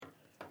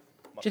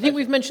Do you think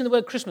we've mentioned the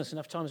word Christmas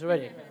enough times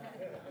already?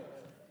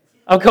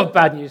 I've got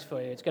bad news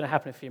for you. It's going to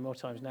happen a few more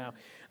times now.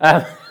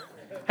 How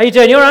you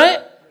doing? You all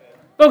right?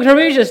 Bognor,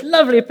 Regis,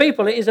 lovely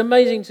people. It is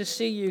amazing to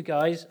see you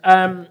guys.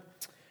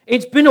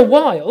 It's been a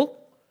while,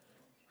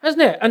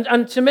 hasn't it?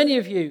 And to many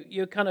of you,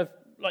 you're kind of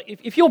like,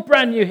 if you're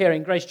brand new here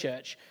in Grace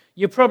Church,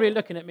 you're probably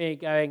looking at me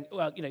going,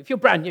 well, if you're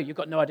brand new, you've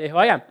got no idea who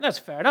I am. That's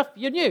fair enough.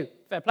 You're new.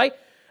 Fair play.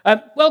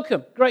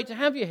 Welcome. Great to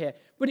have you here.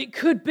 But it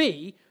could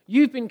be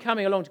you've been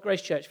coming along to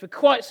Grace Church for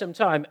quite some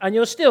time, and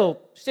you're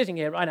still sitting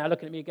here right now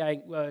looking at me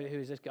going, well, who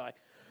is this guy?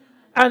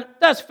 And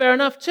that's fair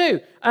enough too.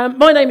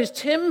 My name is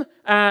Tim,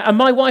 and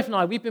my wife and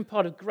I, we've been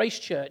part of Grace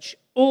Church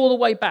all the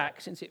way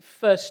back since it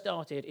first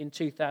started in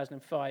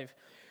 2005.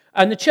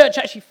 And the church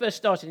actually first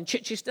started in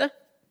Chichester,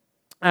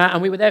 and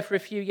we were there for a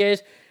few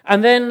years.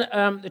 And then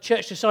the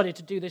church decided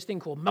to do this thing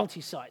called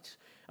multi-site.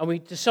 And we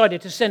decided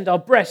to send our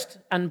best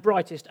and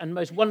brightest and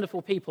most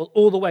wonderful people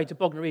all the way to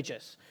Bognor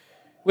Regis,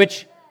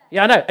 which,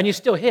 yeah, I know, and you're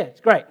still here.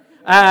 It's great.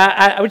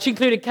 Which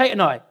included Kate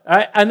and I. All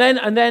right? And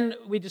then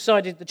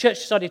the church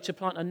decided to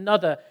plant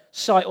another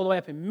site all the way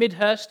up in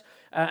Midhurst.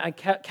 And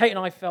Kate and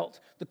I felt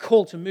the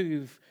call to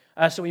move.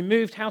 So we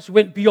moved house, we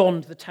went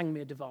beyond the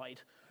Tangmere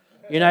Divide.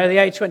 The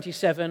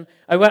A27.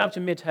 I went up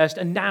to Midhurst,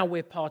 and now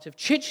we're part of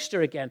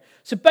Chichester again.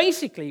 So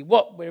basically,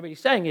 what we're really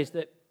saying is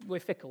that we're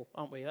fickle,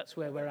 aren't we? That's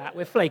where we're at.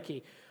 We're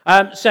flaky.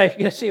 So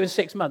you'll see you in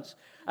 6 months.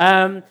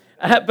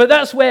 But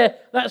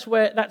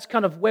that's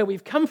kind of where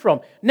we've come from.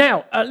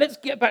 Now, let's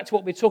get back to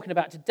what we're talking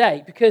about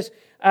today, because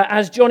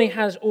as Johnny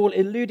has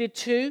already alluded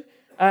to,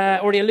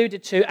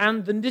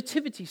 and the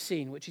nativity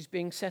scene which is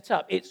being set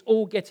up, it's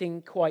all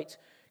getting quite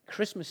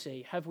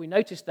Christmassy. Have we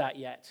noticed that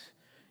yet?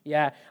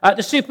 Yeah.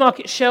 The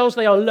supermarket shelves,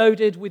 they are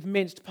loaded with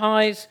minced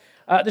pies.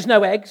 There's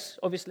no eggs,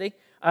 obviously,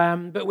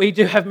 but we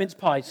do have minced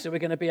pies, so we're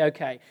going to be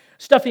okay.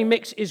 Stuffing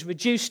mix is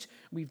reduced.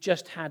 We've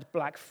just had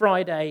Black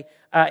Friday.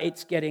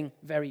 It's getting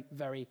very,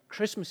 very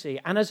Christmassy.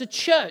 And as a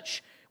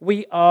church,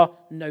 we are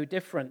no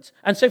different.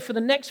 And so for the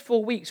next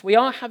 4 weeks, we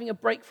are having a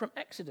break from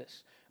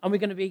Exodus. And we're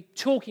going to be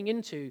talking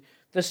into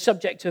the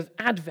subject of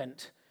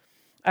Advent.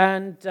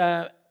 And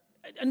the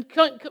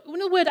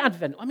word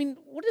Advent, I mean,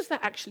 what does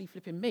that actually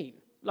flipping mean?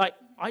 Like,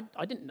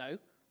 I didn't know.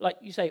 Like,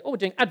 you say, oh, we're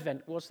doing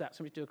Advent. What's that?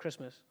 Something to do with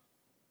Christmas?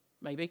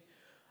 Maybe.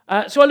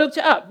 So I looked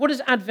it up. What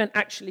does Advent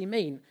actually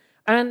mean?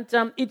 And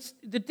it's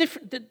the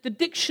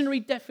dictionary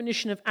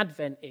definition of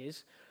Advent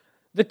is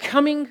the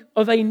coming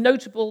of a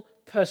notable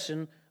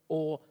person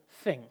or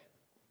thing.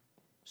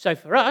 So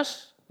for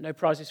us, no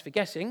prizes for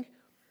guessing,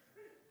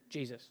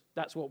 Jesus.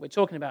 That's what we're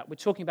talking about. We're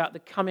talking about the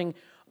coming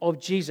of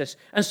Jesus.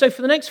 And so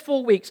for the next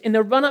 4 weeks, in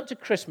the run-up to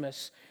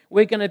Christmas,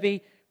 we're going to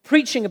be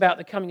preaching about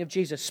the coming of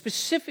Jesus.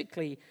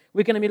 Specifically,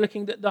 we're going to be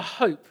looking at the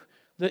hope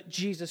that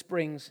Jesus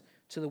brings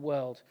to the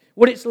world,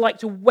 what it's like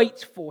to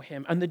wait for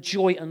him, and the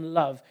joy and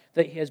love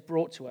that he has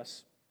brought to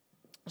us.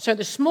 So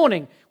this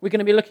morning, we're going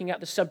to be looking at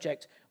the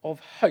subject of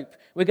hope.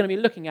 We're going to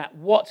be looking at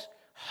what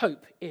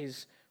hope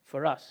is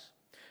for us.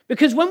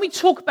 Because when we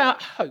talk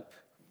about hope,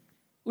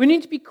 we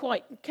need to be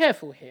quite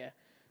careful here.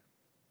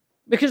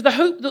 Because the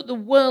hope that the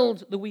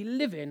world that we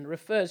live in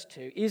refers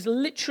to is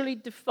literally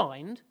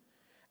defined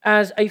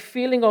as a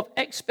feeling of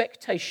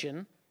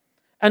expectation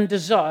and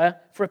desire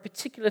for a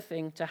particular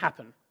thing to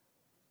happen.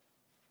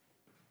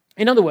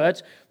 In other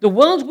words, the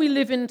world we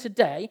live in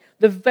today,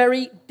 the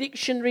very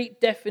dictionary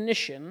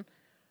definition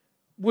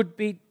would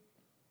be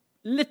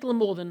little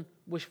more than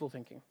wishful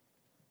thinking.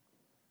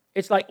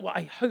 It's like, well,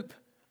 I hope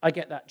I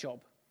get that job.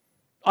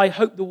 I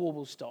hope the war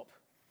will stop.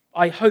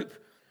 I hope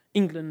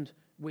England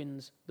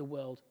wins the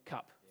World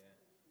Cup.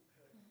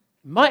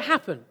 Might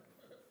happen.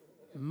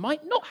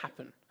 Might not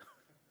happen.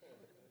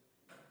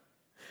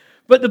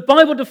 But the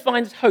Bible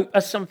defines hope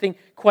as something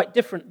quite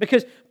different,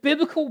 because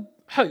biblical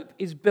hope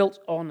is built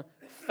on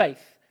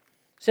faith.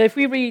 So if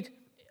we read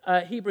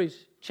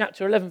Hebrews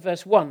chapter 11,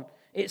 verse 1,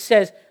 it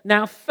says,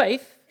 now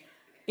faith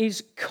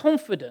is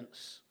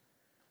confidence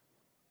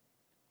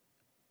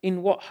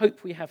in what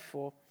hope we have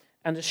for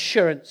and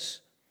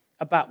assurance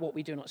about what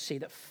we do not see.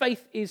 That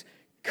faith is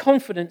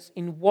confidence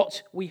in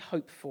what we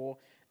hope for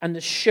and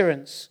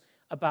assurance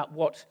about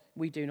what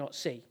we do not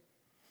see.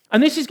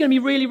 And this is going to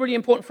be really, really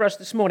important for us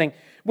this morning.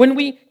 When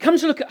we come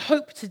to look at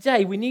hope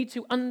today, we need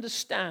to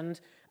understand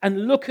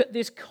and look at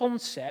this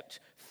concept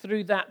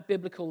through that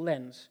biblical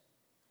lens.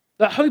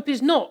 That hope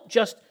is not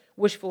just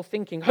wishful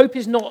thinking. Hope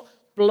is not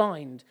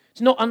blind. It's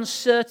not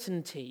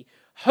uncertainty.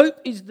 Hope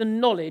is the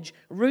knowledge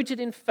rooted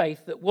in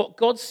faith that what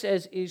God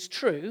says is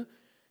true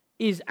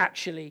is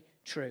actually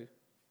true.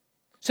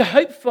 So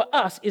hope for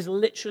us is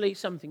literally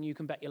something you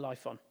can bet your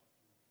life on.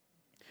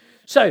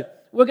 So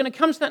we're going to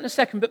come to that in a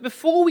second, but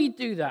before we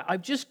do that,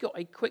 I've just got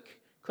a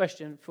quick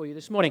question for you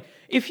this morning.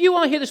 If you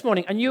are here this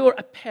morning and you're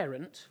a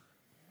parent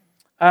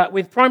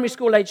with primary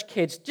school age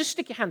kids, just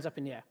stick your hands up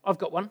in the air. I've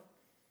got one.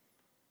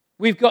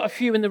 We've got a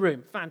few in the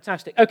room.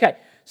 Fantastic. Okay,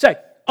 so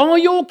are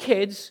your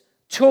kids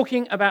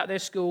talking about their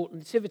school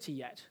nativity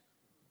yet?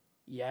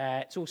 Yeah,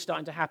 it's all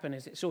starting to happen.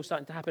 It's all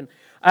starting to happen.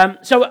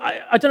 So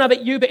I don't know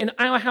about you, but in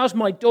our house,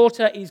 my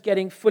daughter is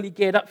getting fully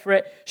geared up for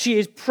it. She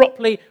is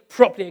properly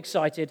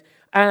excited.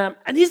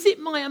 And is it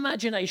my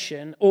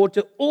imagination, or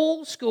do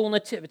all school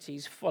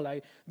nativities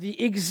follow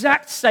the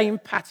exact same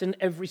pattern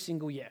every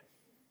single year?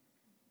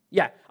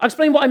 Yeah, I'll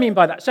explain what I mean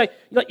by that. So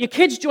your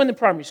kids join the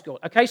primary school,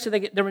 okay? So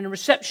they're in a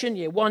reception,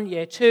 year 1,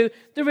 year 2.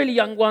 They're really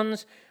young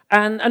ones.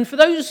 And for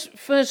those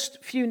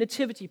first few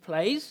nativity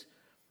plays,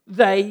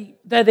 they're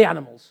the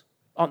animals,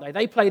 aren't they?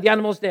 They play the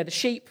animals. They're the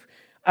sheep,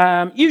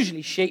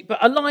 usually sheep, but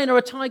a lion or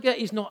a tiger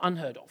is not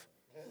unheard of,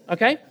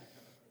 okay?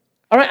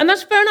 All right, and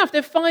that's fair enough.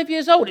 They're 5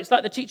 years old. It's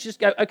like the teachers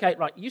go, okay,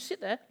 right, you sit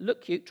there,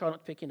 look cute, try not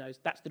to pick your nose.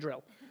 That's the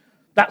drill.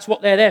 That's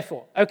what they're there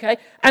for, okay?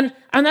 And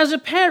as a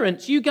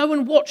parent, you go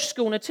and watch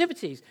school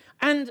nativities.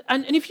 And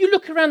if you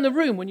look around the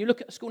room when you look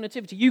at a school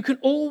nativity, you can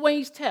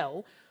always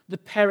tell the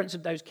parents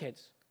of those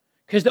kids,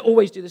 because they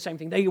always do the same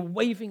thing. They're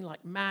waving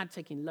like mad,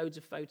 taking loads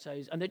of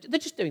photos, and they're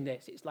just doing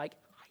this. It's like,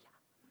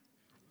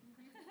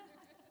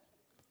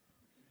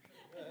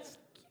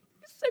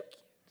 it's so cute.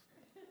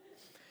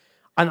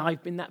 And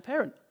I've been that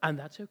parent, and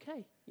that's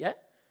okay, yeah?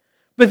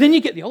 But then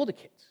you get the older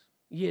kids,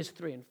 years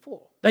 3 and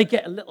 4. They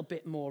get a little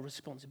bit more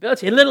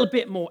responsibility, a little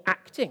bit more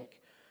acting.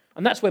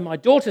 And that's where my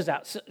daughter's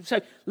at. So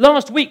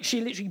last week,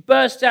 she literally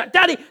burst out,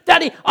 Daddy,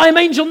 I'm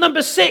angel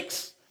number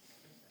 6.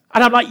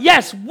 And I'm like,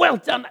 yes, well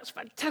done, that's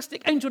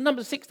fantastic. Angel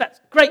number 6, that's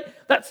great.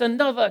 That's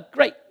another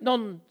great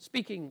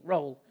non-speaking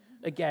role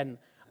again.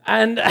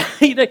 And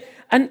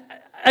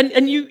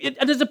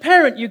and as a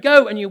parent, you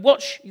go and you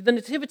watch the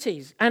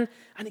nativities. And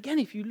again,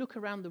 if you look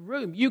around the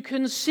room, you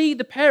can see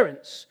the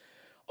parents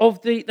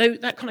of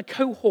that kind of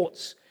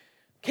cohort's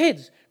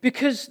kids,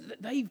 because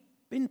they've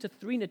been to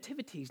 3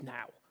 nativities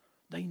now.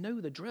 They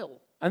know the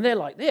drill. And they're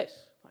like this.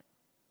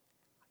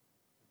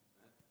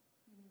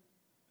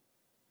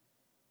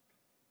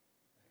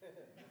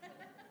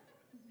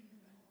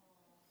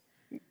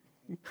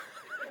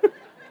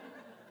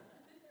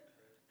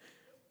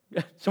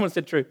 Someone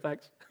said true,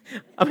 thanks.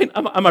 I mean,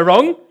 am I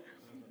wrong?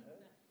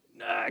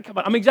 Come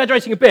on, I'm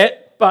exaggerating a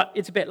bit, but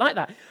it's a bit like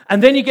that.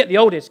 And then you get the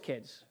oldest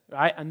kids,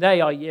 right? And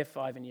they are year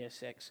 5 and year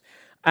 6.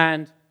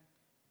 And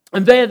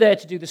they're there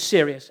to do the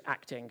serious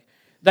acting.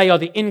 They are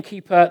the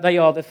innkeeper. They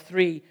are the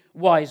 3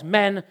 wise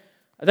men.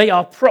 They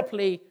are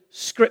properly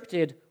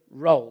scripted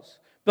roles.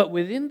 But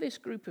within this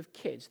group of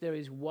kids, there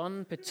is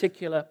one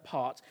particular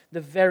part,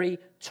 the very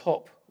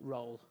top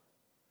role.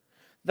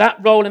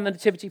 That role in the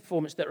nativity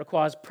performance that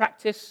requires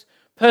practice,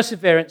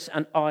 perseverance,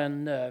 and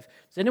iron nerve.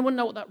 Does anyone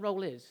know what that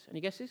role is?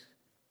 Any guesses?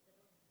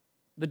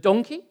 The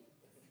donkey?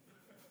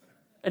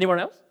 Anyone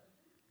else?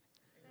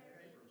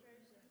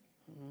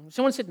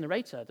 Someone said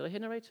narrator. Did I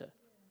hear narrator?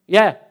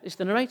 Yeah, it's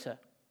the narrator,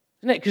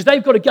 isn't it? Because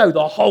they've got to go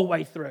the whole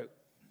way through.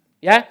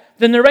 Yeah?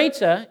 The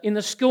narrator in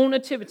the school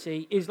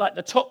nativity is like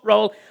the top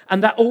role,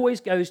 and that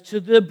always goes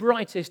to the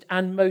brightest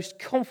and most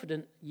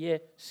confident year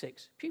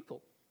 6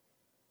 pupil.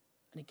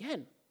 And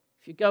again,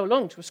 if you go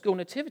along to a school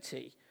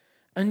nativity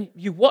and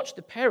you watch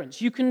the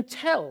parents, you can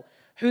tell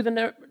who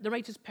the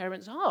narrator's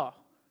parents are.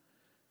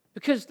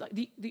 Because like,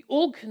 the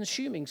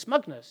all-consuming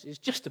smugness is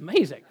just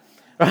amazing,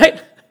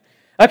 right?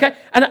 Okay,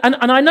 and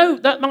I know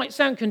that might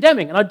sound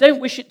condemning, and I don't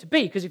wish it to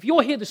be, because if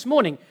you're here this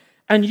morning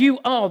and you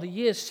are the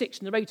year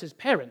 6 narrator's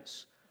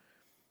parents,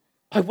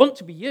 I want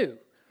to be you.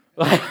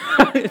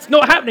 It's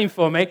not happening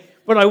for me,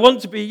 but I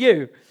want to be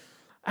you.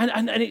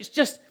 And it's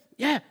just,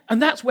 yeah,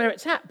 and that's where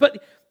it's at.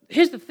 But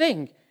here's the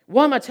thing.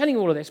 Why am I telling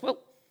you all of this? Well,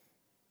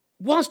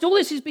 whilst all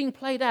this is being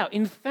played out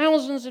in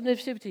thousands of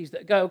nativities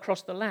that go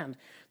across the land,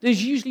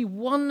 there's usually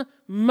one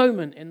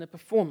moment in the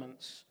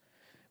performance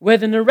where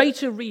the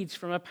narrator reads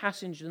from a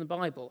passage in the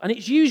Bible, and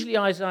it's usually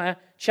Isaiah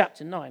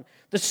chapter 9.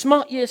 The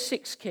smart year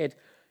 6 kid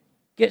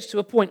gets to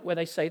a point where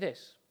they say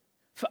this: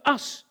 For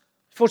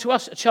to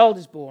us a child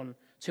is born,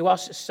 to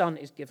us a son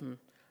is given,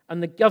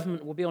 and the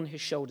government will be on his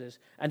shoulders,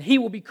 and he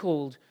will be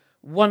called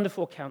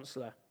Wonderful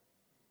Counselor,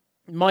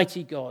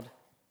 Mighty God,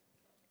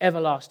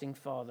 Everlasting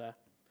Father,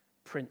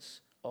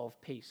 Prince of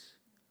Peace.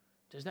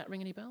 Does that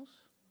ring any bells?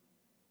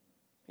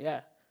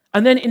 Yeah.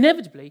 And then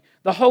inevitably,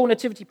 the whole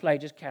nativity play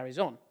just carries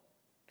on.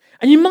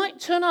 And you might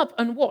turn up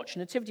and watch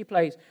nativity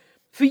plays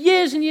for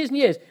years and years and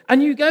years,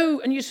 and you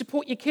go and you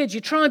support your kids, you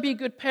try and be a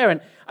good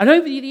parent, and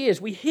over the years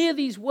we hear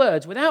these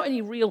words without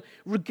any real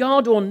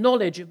regard or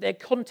knowledge of their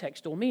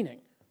context or meaning.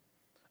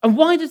 And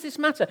why does this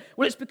matter?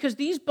 Well, it's because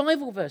these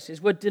Bible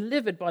verses were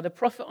delivered by the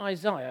prophet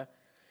Isaiah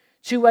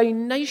to a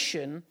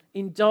nation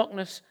in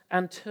darkness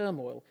and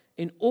turmoil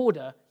in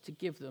order to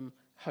give them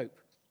hope.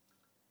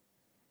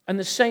 And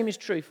the same is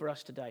true for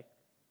us today.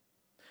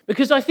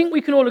 Because I think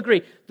we can all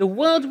agree, the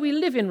world we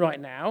live in right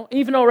now,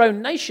 even our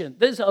own nation,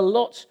 there's a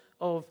lot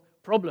of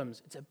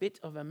problems. It's a bit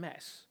of a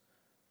mess.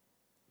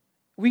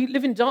 We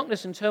live in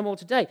darkness and turmoil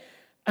today.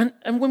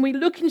 And when we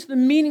look into the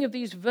meaning of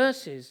these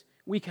verses,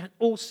 we can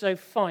also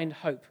find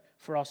hope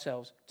for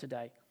ourselves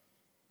today.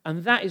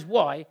 And that is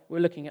why we're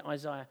looking at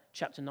Isaiah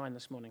chapter 9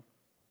 this morning.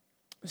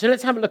 So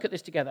let's have a look at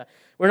this together.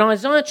 We're in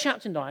Isaiah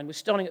chapter 9. We're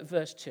starting at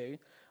verse 2.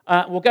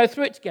 We'll go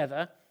through it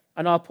together.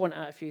 and I'll point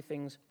out a few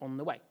things on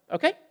the way.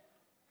 Okay?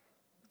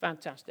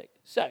 Fantastic.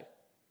 So,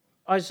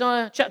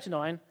 Isaiah chapter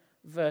 9,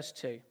 verse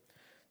 2.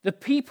 The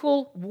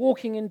people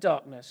walking in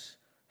darkness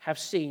have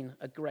seen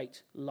a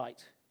great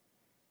light.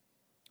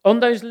 On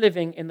those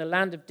living in the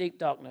land of deep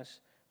darkness,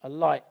 a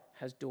light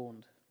has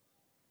dawned.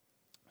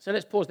 So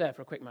let's pause there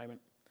for a quick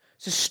moment.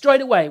 So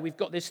straight away, we've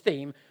got this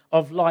theme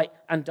of light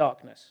and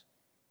darkness.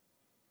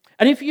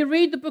 And if you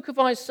read the book of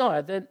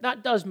Isaiah, then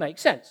that does make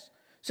sense.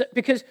 So,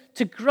 because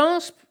to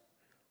grasp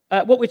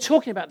what we're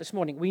talking about this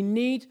morning, we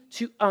need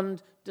to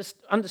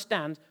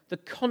understand the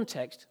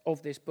context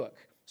of this book.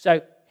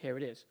 So here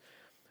it is.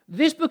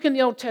 This book in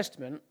the Old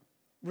Testament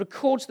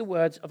records the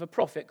words of a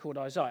prophet called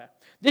Isaiah.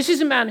 This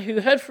is a man who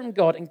heard from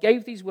God and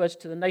gave these words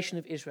to the nation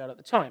of Israel at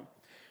the time.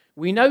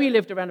 We know he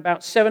lived around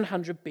about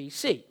 700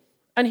 BC,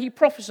 and he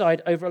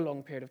prophesied over a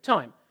long period of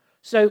time.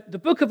 So the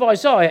book of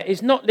Isaiah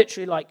is not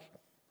literally like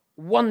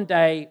one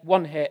day,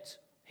 one hit,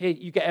 here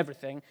you get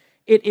everything.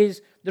 It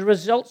is the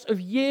results of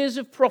years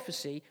of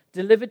prophecy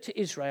delivered to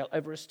Israel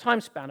over a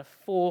time span of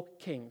 4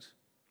 kings.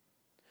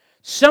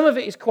 Some of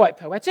it is quite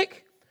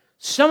poetic,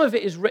 some of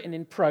it is written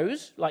in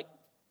prose, like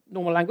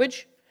normal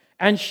language,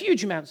 and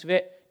huge amounts of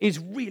it is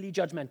really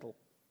judgmental.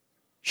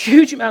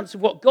 Huge amounts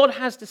of what God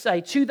has to say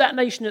to that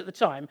nation at the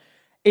time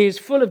is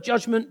full of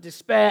judgment,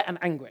 despair, and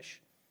anguish.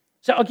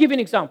 So I'll give you an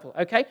example,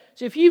 okay?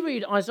 So if you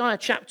read Isaiah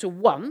chapter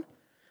 1,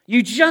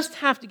 you just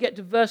have to get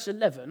to verse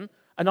 11,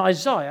 and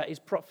Isaiah is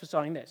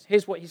prophesying this.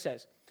 Here's what he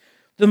says.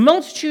 The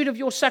multitude of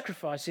your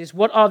sacrifices,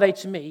 what are they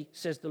to me,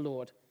 says the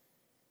Lord?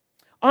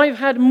 I've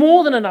had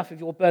more than enough of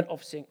your burnt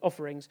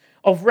offerings,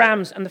 of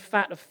rams and the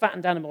fat of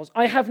fattened animals.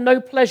 I have no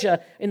pleasure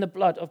in the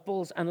blood of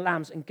bulls and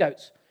lambs and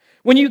goats.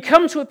 When you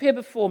come to appear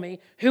before me,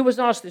 who has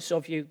asked this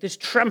of you, this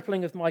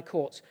trampling of my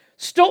courts?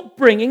 Stop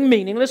bringing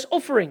meaningless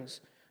offerings.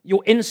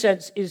 Your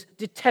incense is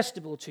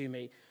detestable to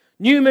me.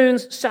 New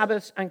moons,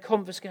 Sabbaths, and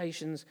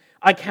convocations,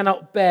 I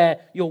cannot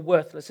bear your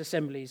worthless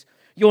assemblies.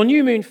 Your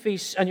new moon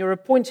feasts and your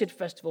appointed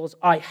festivals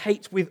I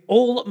hate with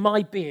all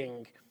my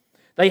being.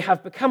 They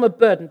have become a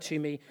burden to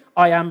me.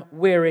 I am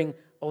wearying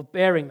of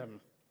bearing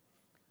them.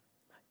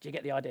 Do you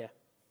get the idea?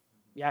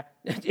 Yeah?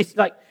 It's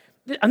like,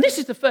 and this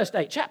is the first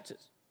 8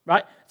 chapters,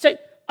 right? So,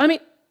 I mean,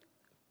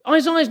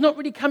 Isaiah's not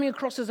really coming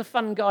across as a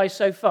fun guy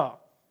so far.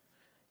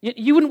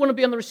 You wouldn't want to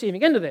be on the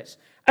receiving end of this.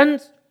 And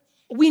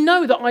we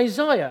know that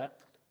Isaiah,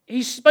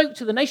 he spoke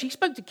to the nation, he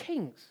spoke to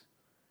kings.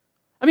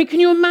 I mean, can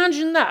you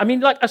imagine that? I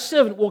mean, like a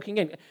servant walking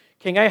in.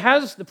 King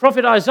Ahaz, the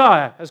prophet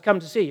Isaiah has come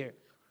to see you.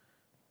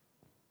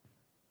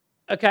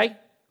 Okay,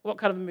 what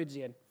kind of a mood is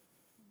he in?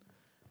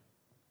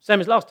 Same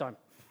as last time.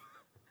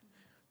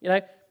 You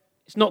know,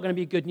 it's not going to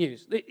be good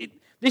news.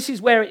 This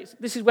is where it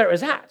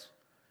is at.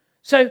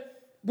 So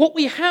what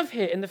we have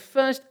here in the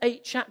first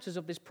 8 chapters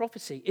of this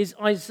prophecy is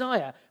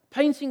Isaiah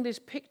painting this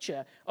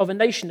picture of a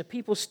nation, of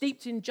people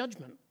steeped in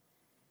judgment.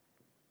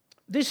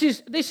 This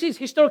is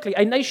historically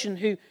a nation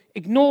who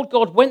ignored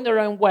God, went their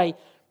own way,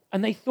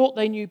 and they thought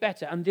they knew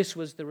better, and this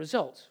was the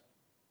result.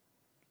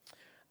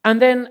 And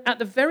then at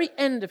the very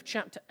end of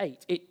chapter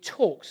 8, it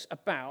talks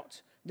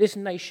about this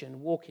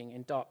nation walking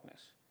in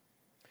darkness.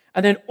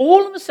 And then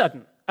all of a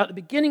sudden, at the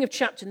beginning of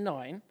chapter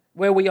 9,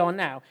 where we are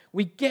now,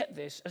 we get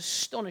this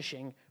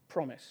astonishing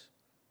promise.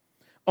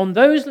 On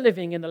those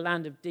living in the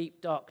land of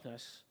deep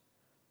darkness,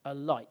 a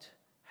light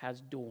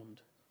has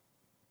dawned.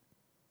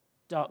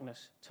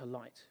 Darkness to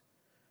light.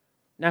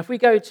 Now, if we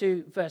go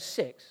to verse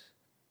 6,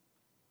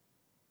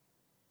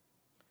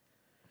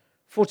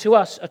 for to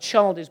us a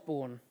child is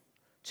born,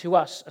 to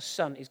us a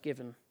son is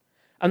given,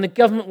 and the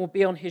government will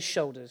be on his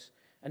shoulders,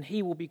 and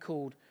he will be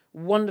called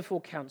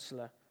Wonderful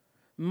Counselor,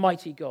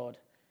 Mighty God,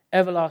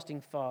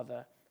 Everlasting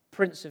Father,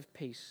 Prince of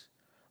Peace.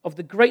 Of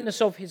the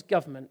greatness of his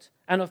government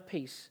and of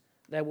peace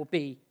there will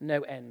be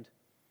no end.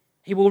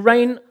 He will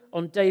reign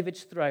on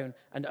David's throne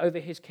and over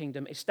his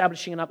kingdom,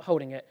 establishing and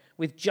upholding it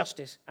with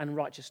justice and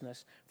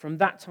righteousness from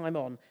that time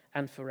on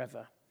and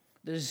forever.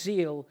 The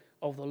zeal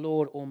of the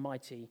Lord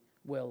Almighty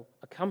will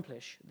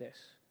accomplish this.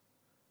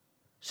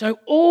 So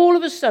all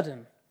of a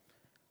sudden,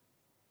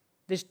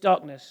 this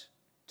darkness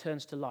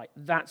turns to light.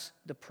 That's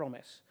the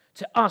promise.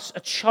 To us, a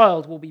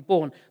child will be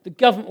born. The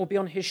government will be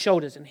on his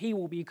shoulders, and he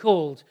will be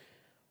called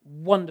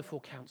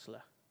Wonderful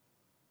Counselor.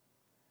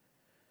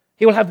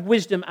 He will have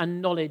wisdom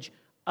and knowledge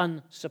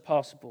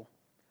unsurpassable.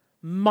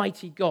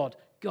 Mighty God,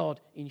 God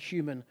in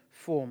human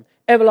form.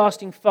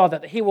 Everlasting Father,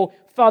 that he will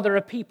father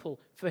a people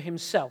for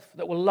himself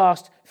that will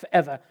last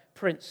forever.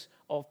 Prince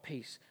of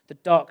Peace. The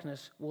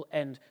darkness will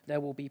end. There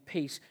will be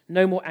peace.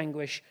 No more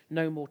anguish,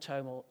 no more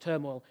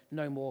turmoil,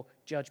 no more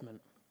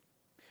judgment.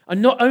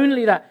 And not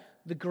only that,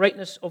 the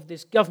greatness of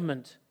this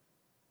government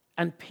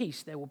and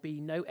peace, there will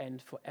be no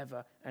end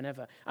forever and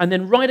ever. And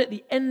then right at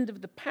the end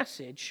of the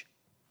passage,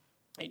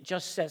 it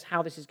just says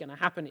how this is going to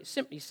happen. It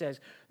simply says,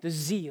 the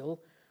zeal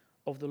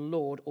of the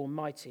Lord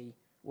Almighty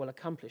will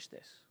accomplish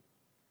this.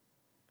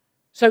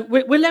 So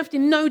we're left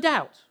in no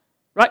doubt,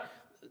 right?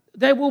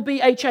 There will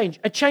be a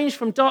change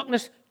from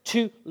darkness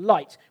to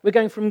light. We're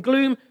going from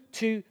gloom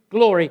to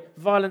glory,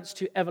 violence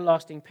to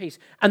everlasting peace.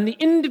 And the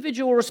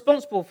individual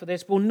responsible for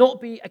this will not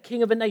be a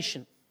king of a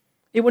nation.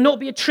 It will not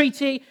be a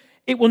treaty.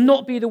 It will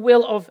not be the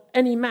will of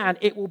any man.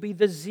 It will be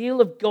the zeal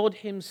of God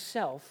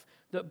himself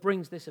that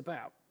brings this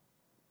about.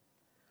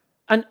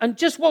 And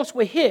just whilst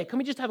we're here, can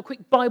we just have a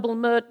quick Bible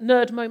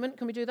nerd moment?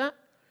 Can we do that?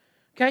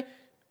 Okay?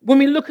 When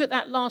we look at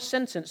that last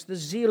sentence, the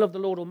zeal of the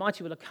Lord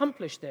Almighty will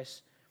accomplish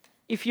this.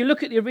 If you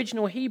look at the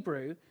original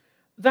Hebrew,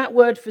 that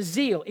word for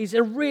zeal is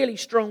a really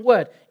strong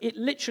word. It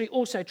literally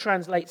also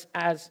translates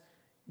as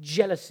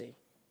jealousy.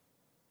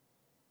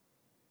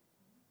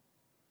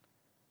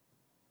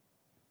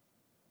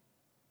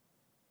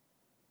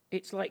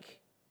 It's like,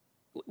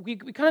 we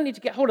kind of need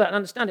to get hold of that and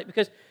understand it,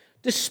 because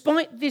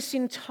despite this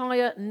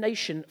entire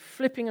nation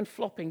flipping and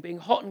flopping, being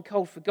hot and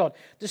cold for God,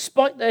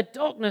 despite their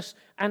darkness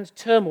and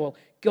turmoil,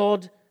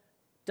 God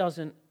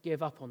doesn't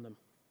give up on them.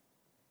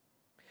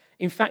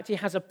 In fact, he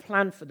has a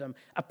plan for them,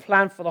 a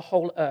plan for the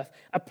whole earth,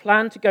 a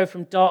plan to go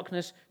from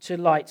darkness to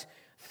light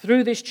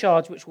through this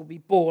charge which will be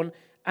born,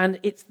 and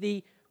it's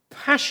the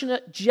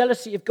passionate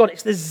jealousy of God,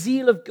 it's the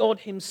zeal of God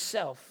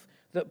himself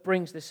that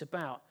brings this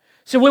about.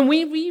 So when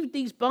we read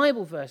these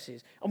Bible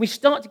verses and we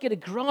start to get a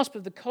grasp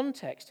of the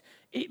context,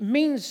 it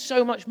means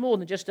so much more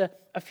than just a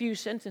few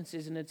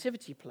sentences in a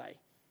nativity play.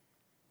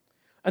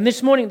 And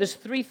this morning, there's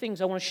 3 things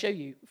I want to show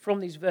you from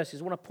these verses.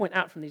 I want to point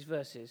out from these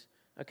verses,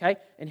 okay?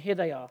 And here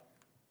they are.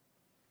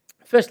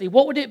 Firstly,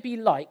 what would it be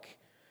like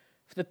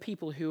for the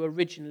people who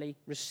originally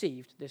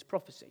received this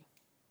prophecy?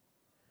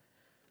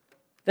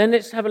 Then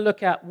let's have a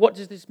look at what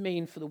does this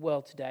mean for the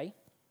world today?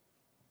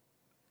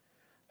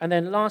 And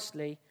then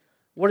lastly,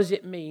 what does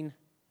it mean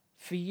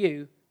for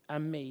you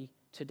and me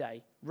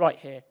today, right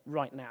here,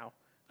 right now?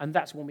 And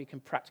that's when we can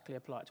practically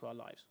apply it to our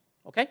lives.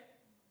 Okay?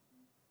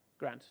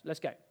 Grand. Let's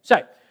go.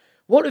 So,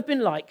 what would it have been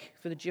like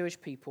for the Jewish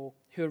people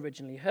who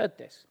originally heard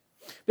this?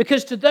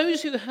 Because to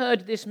those who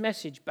heard this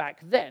message back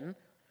then,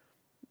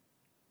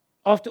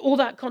 after all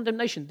that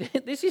condemnation,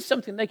 this is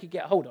something they could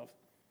get hold of.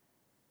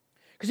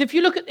 Because if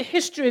you look at the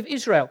history of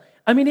Israel,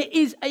 I mean, it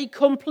is a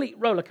complete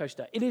roller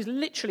coaster. It is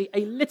literally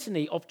a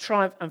litany of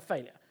triumph and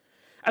failure.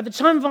 At the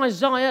time of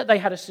Isaiah, they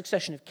had a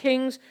succession of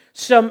kings.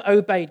 Some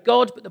obeyed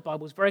God, but the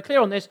Bible is very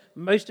clear on this.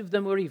 Most of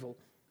them were evil.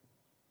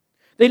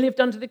 They lived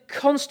under the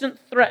constant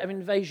threat of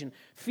invasion.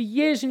 For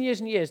years and years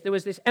and years, there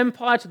was this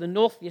empire to the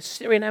north, the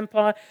Assyrian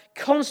Empire,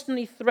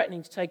 constantly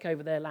threatening to take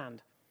over their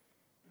land.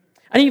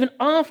 And even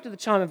after the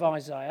time of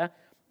Isaiah,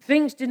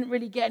 things didn't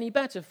really get any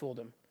better for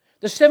them.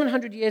 The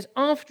 700 years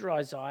after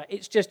Isaiah,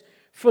 it's just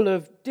full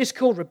of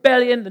discord,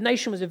 rebellion. The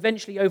nation was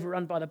eventually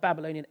overrun by the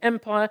Babylonian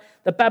Empire.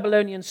 The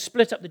Babylonians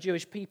split up the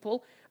Jewish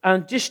people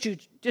and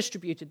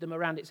distributed them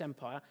around its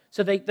empire.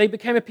 So they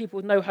became a people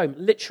with no home,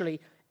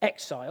 literally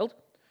exiled.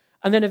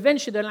 And then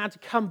eventually they're allowed to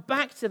come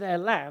back to their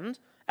land.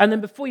 And then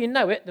before you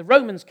know it, the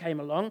Romans came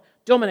along,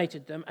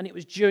 dominated them, and it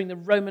was during the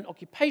Roman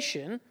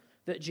occupation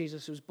that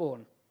Jesus was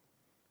born.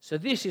 So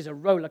this is a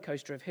roller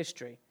coaster of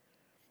history.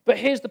 But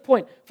here's the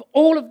point. For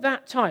all of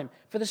that time,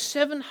 for that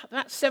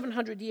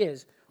 700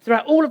 years,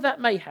 throughout all of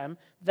that mayhem,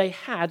 they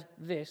had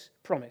this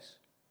promise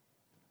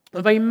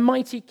of a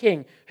mighty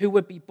king who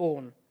would be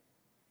born.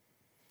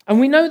 And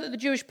we know that the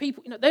Jewish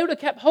people, they would have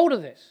kept hold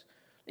of this.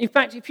 In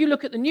fact, if you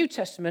look at the New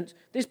Testament,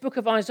 this book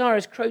of Isaiah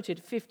is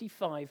quoted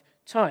 55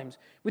 times.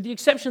 With the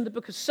exception of the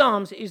book of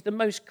Psalms, it is the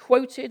most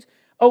quoted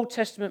Old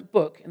Testament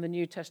book in the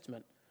New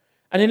Testament.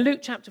 And in Luke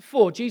chapter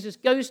 4, Jesus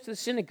goes to the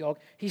synagogue,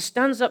 he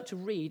stands up to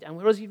read, and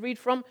where does he read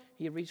from?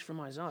 He reads from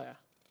Isaiah.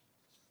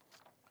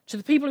 To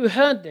the people who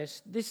heard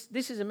this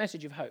is a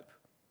message of hope.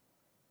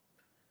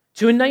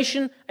 To a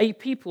nation, a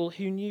people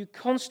who knew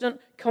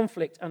constant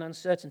conflict and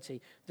uncertainty,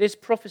 this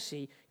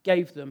prophecy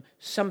gave them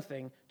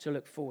something to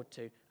look forward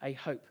to, a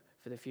hope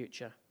for the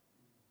future.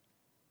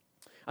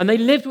 And they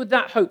lived with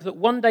that hope that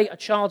one day a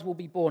child will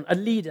be born, a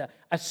leader,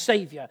 a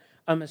savior,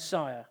 a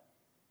Messiah.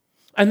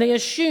 And they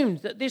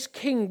assumed that this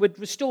king would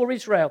restore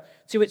Israel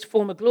to its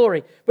former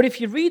glory. But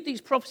if you read these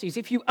prophecies,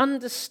 if you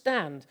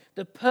understand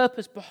the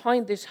purpose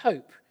behind this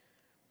hope,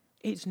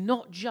 it's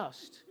not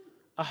just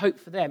a hope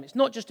for them. It's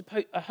not just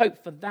a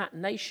hope for that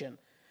nation.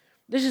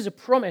 This is a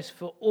promise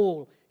for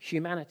all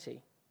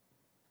humanity.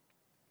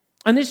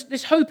 And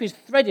this hope is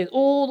threaded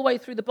all the way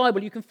through the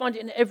Bible. You can find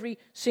it in every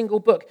single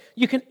book.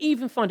 You can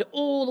even find it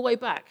all the way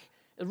back,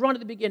 right at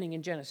the beginning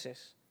in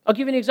Genesis. I'll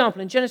give you an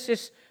example. In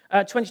Genesis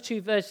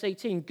 22, verse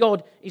 18,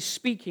 God is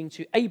speaking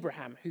to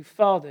Abraham, who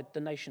fathered the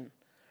nation.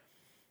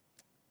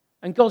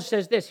 And God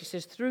says this, he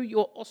says, through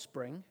your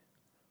offspring,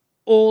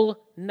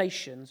 all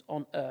nations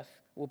on earth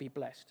will be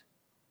blessed.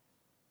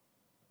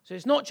 So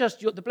it's not just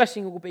the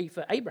blessing will be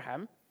for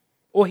Abraham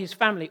or his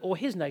family or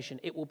his nation.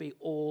 It will be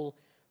all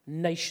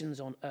nations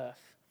on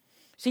earth.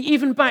 See,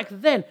 even back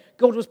then,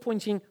 God was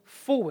pointing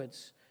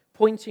forwards,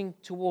 pointing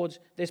towards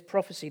this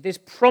prophecy, this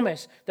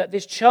promise that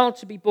this child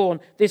to be born,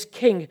 this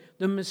king,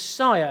 the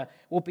Messiah,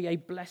 will be a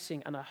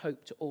blessing and a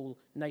hope to all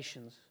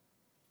nations.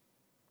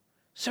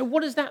 So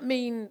what does that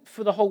mean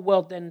for the whole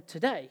world then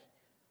today?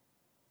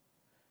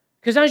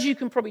 Because as you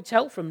can probably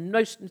tell from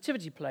most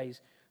nativity plays,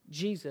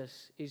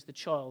 Jesus is the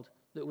child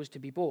that was to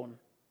be born.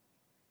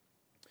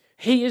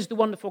 He is the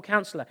wonderful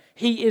counselor.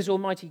 He is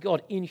Almighty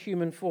God in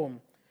human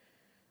form.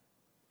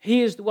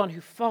 He is the one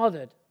who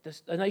fathered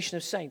a nation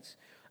of saints,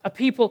 a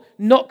people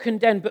not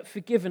condemned but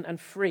forgiven and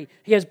free.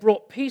 He has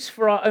brought peace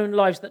for our own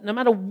lives, that no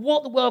matter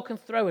what the world can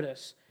throw at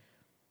us,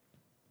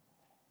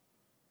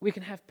 we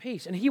can have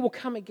peace. And he will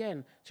come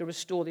again to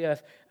restore the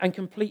earth and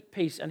complete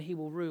peace, and he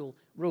will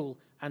rule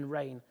and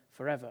reign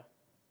forever.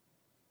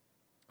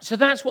 So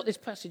that's what this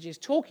passage is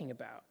talking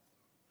about.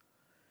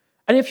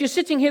 And if you're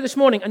sitting here this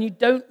morning and you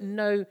don't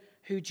know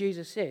who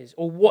Jesus is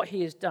or what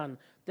he has done,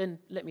 then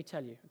let me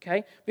tell you,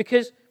 okay?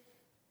 Because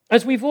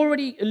as we've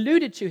already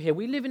alluded to here,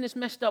 we live in this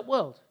messed up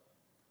world.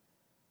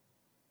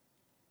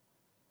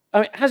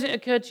 I mean, has it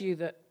occurred to you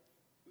that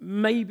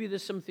maybe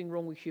there's something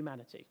wrong with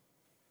humanity?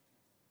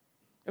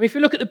 I mean, if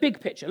you look at the big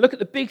picture, look at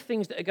the big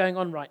things that are going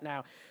on right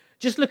now,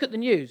 just look at the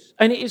news,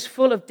 and it is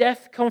full of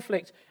death,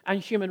 conflict,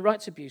 and human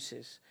rights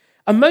abuses.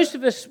 And most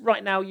of us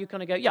right now, you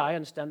kind of go, yeah, I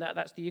understand that,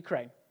 that's the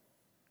Ukraine.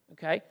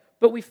 Okay?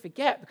 But we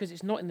forget because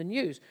it's not in the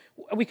news.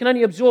 We can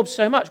only absorb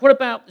so much. What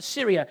about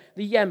Syria,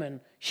 the Yemen,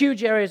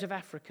 huge areas of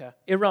Africa,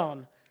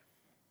 Iran?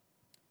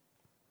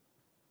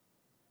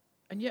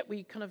 And yet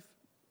we kind of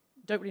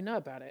don't really know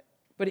about it.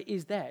 But it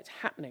is there, it's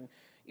happening.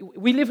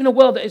 We live in a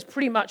world that has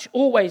pretty much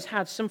always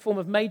had some form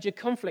of major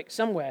conflict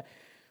somewhere.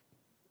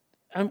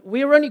 And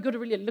we're only good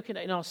at really looking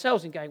at it in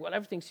ourselves and going, well,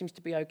 everything seems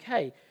to be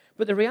okay.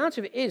 But the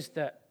reality of it is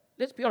that,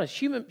 let's be honest,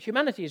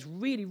 humanity is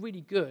really,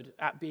 really good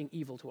at being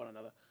evil to one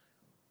another.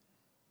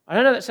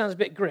 I know that sounds a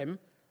bit grim,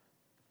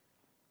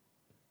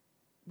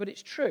 but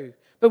it's true.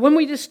 But when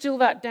we distill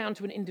that down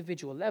to an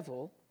individual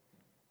level,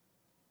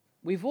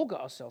 we've all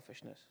got our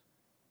selfishness.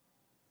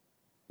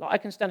 Like I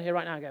can stand here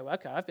right now and go, well,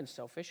 okay, I've been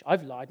selfish,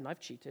 I've lied and I've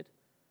cheated.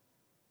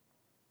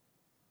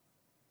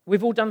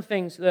 We've all done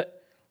things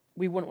that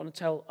we wouldn't want to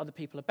tell other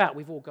people about.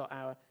 We've all got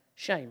our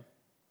shame.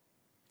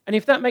 And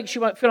if that makes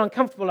you feel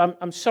uncomfortable,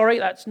 I'm sorry,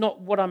 that's not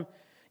what I'm...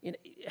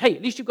 hey,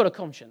 at least you've got a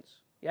conscience,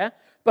 yeah?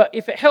 But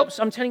if it helps,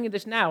 I'm telling you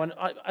this now, and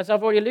as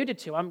I've already alluded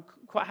to, I'm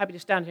quite happy to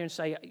stand here and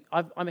say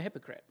I'm a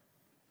hypocrite.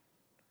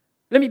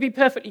 Let me be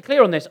perfectly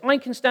clear on this. I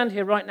can stand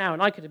here right now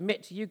and I could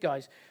admit to you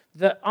guys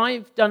that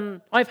I've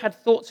had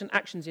thoughts and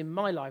actions in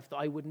my life that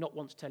I would not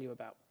want to tell you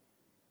about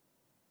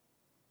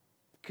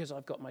because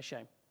I've got my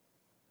shame.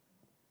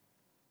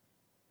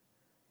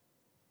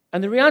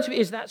 And the reality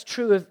is that's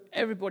true of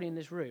everybody in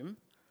this room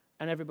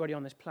and everybody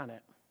on this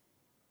planet.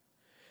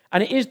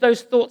 And it is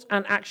those thoughts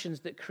and actions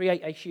that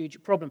create a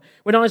huge problem.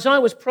 When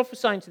Isaiah was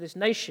prophesying to this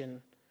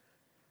nation,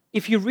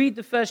 if you read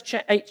the first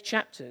 8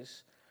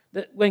 chapters,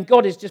 that when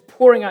God is just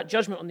pouring out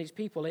judgment on these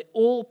people, it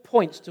all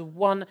points to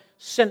one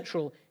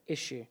central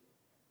issue.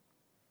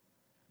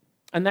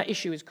 And that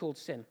issue is called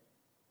sin.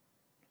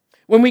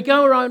 When we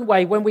go our own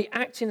way, when we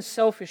act in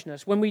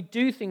selfishness, when we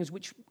do things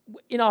which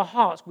in our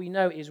hearts we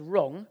know is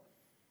wrong,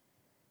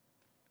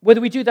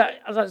 whether we do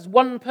that as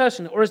one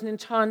person or as an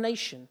entire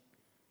nation,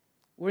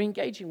 we're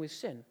engaging with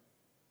sin.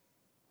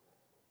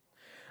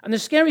 And the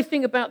scary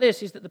thing about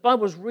this is that the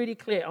Bible is really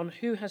clear on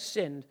who has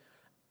sinned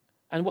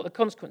and what the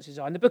consequences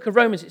are. In the book of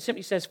Romans, it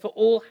simply says, for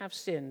all have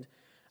sinned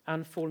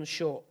and fallen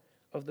short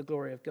of the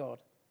glory of God.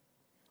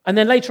 And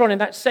then later on in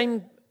that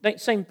same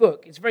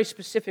book, it's very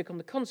specific on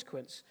the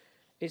consequence.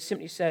 It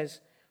simply says,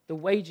 the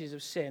wages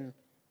of sin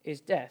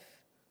is death.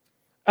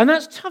 And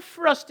that's tough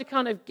for us to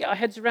kind of get our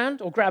heads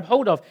around or grab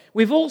hold of.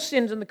 We've all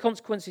sinned and the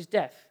consequence is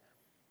death.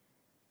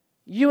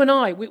 You and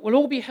I, we will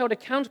all be held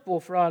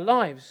accountable for our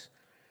lives.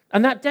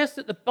 And that death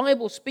that the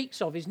Bible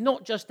speaks of is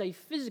not just a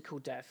physical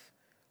death,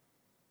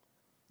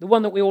 the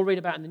one that we all read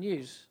about in the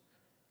news,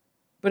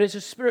 but it's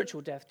a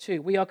spiritual death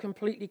too. We are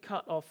completely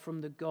cut off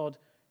from the God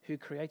who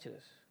created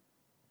us.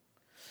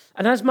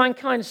 And as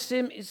mankind,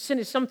 sin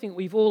is something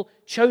we've all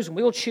chosen.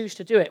 We all choose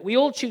to do it. We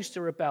all choose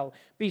to rebel,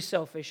 be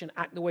selfish, and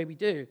act the way we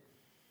do.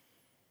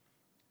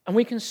 And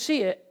we can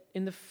see it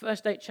in the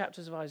first 8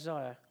 chapters of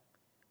Isaiah.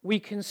 We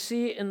can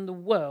see it in the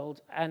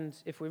world, and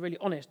if we're really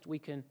honest, we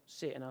can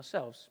see it in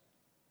ourselves.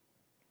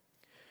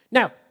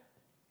 Now,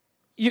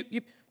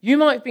 you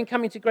might have been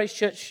coming to Grace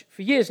Church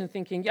for years and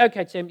thinking,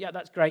 okay, Tim, yeah,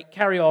 that's great,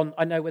 carry on,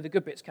 I know where the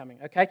good bit's coming,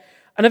 okay?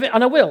 And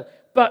I will.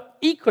 But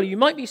equally, you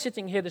might be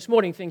sitting here this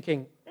morning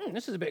thinking,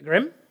 this is a bit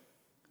grim.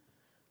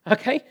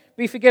 Okay?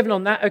 Be forgiven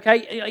on that,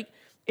 okay?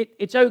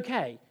 It's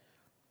okay.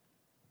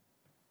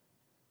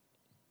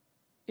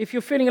 If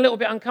you're feeling a little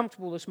bit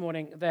uncomfortable this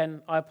morning,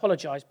 then I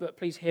apologize, but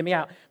please hear me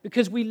out.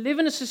 Because we live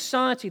in a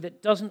society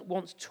that doesn't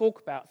want to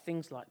talk about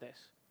things like this.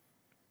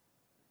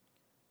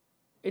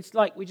 It's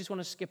like we just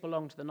want to skip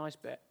along to the nice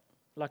bit,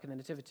 like in the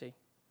Nativity.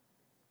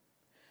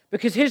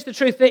 Because here's the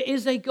truth, there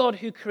is a God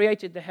who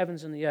created the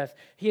heavens and the earth.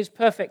 He is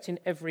perfect in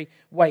every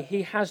way.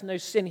 He has no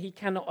sin. He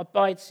cannot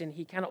abide sin.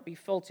 He cannot be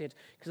faulted,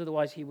 because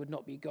otherwise he would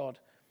not be God.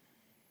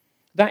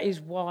 That is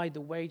why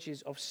the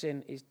wages of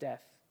sin is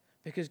death.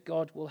 Because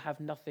God will have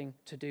nothing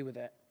to do with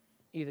it,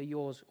 either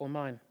yours or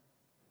mine.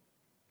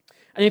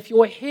 And if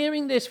you're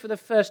hearing this for the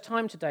first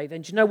time today,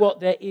 then do you know what?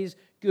 There is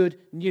good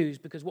news,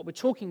 because what we're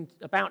talking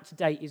about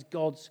today is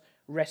God's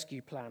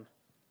rescue plan.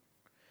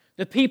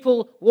 The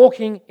people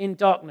walking in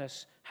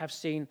darkness have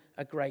seen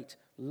a great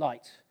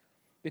light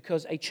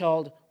because a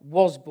child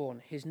was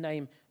born. His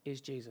name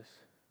is Jesus.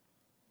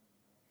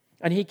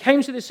 And he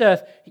came to this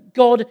earth,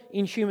 God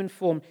in human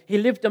form. He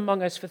lived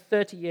among us for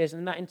 30 years, and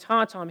in that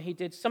entire time he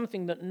did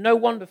something that no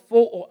one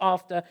before or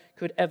after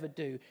could ever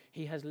do.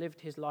 He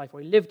lived his life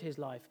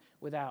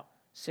without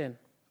sin.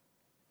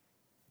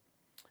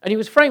 And he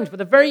was framed by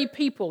the very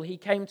people he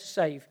came to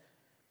save,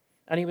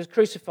 and he was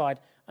crucified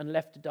and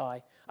left to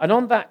die. And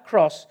on that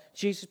cross,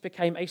 Jesus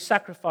became a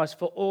sacrifice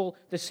for all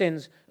the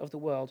sins of the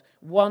world,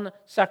 one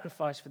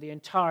sacrifice for the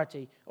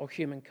entirety of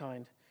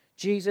humankind.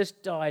 Jesus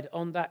died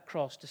on that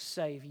cross to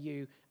save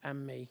you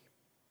and me.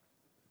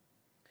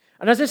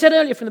 And as I said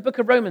earlier from the book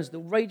of Romans, the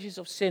wages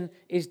of sin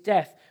is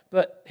death.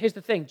 But here's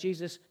the thing,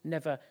 Jesus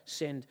never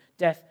sinned.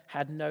 Death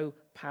had no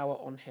power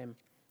on him.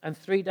 And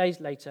 3 days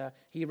later,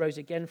 he rose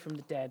again from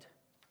the dead.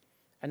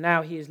 And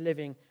now he is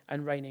living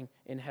and reigning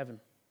in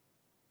heaven.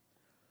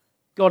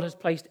 God has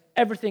placed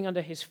everything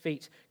under his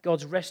feet.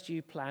 God's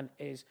rescue plan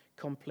is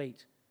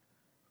complete.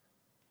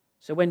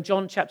 So when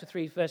John chapter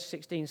 3 verse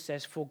 16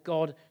 says, "For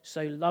God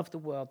so loved the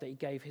world that he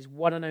gave his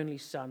one and only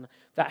Son,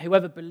 that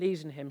whoever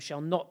believes in him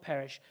shall not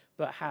perish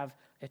but have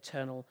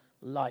eternal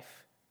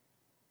life."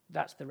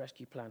 That's the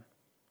rescue plan.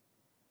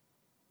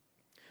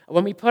 And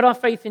when we put our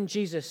faith in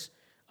Jesus,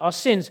 our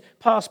sins,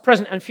 past,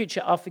 present, and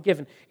future, are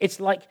forgiven.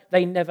 It's like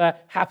they never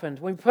happened.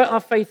 When we put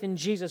our faith in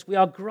Jesus, we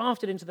are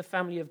grafted into the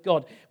family of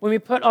God. When we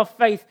put our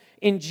faith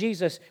in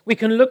Jesus, we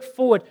can look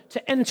forward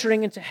to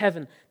entering into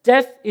heaven.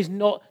 Death is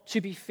not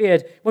to be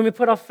feared. When we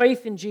put our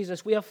faith in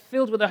Jesus, we are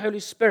filled with the Holy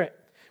Spirit.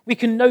 We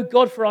can know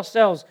God for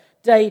ourselves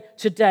day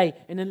to day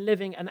in a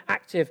living and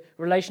active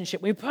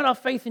relationship. When we put our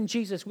faith in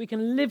Jesus, we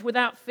can live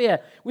without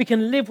fear. We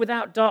can live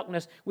without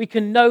darkness. We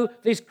can know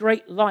this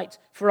great light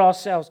for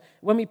ourselves.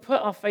 When we put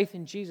our faith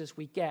in Jesus,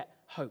 we get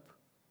hope.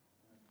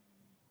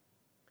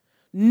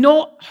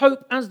 Not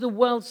hope as the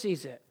world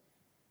sees it,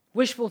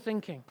 wishful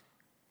thinking,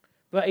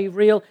 but a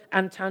real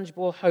and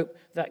tangible hope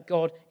that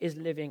God is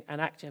living and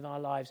active in our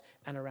lives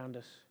and around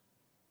us.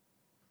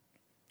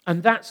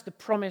 And that's the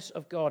promise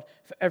of God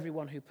for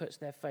everyone who puts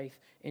their faith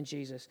in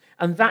Jesus.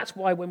 And that's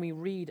why when we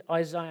read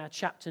Isaiah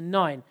chapter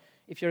 9,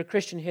 if you're a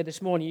Christian here this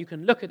morning, you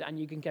can look at that and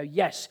you can go,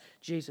 yes,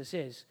 Jesus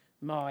is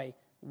my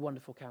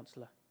wonderful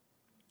counselor,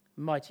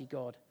 mighty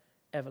God,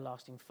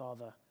 everlasting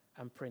Father,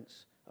 and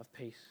Prince of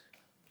Peace.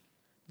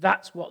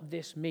 That's what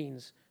this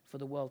means for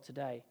the world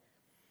today.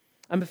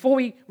 And before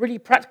we really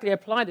practically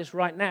apply this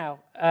right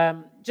now,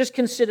 just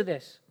consider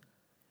this.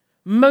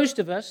 Most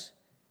of us,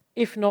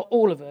 if not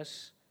all of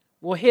us,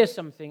 we'll hear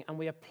something and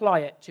we apply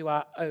it to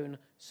our own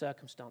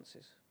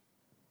circumstances.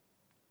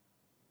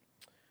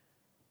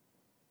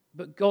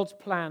 But God's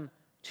plan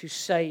to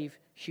save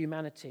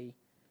humanity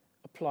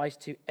applies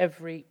to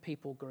every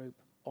people group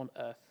on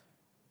earth.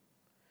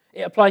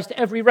 It applies to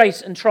every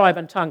race and tribe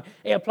and tongue.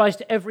 It applies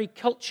to every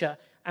culture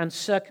and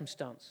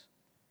circumstance.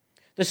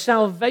 The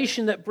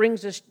salvation that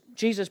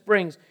Jesus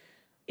brings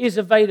is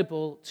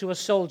available to a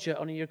soldier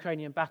on a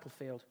Ukrainian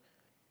battlefield.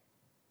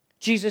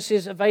 Jesus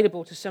is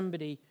available to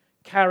somebody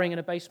carrying in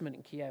a basement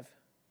in Kiev.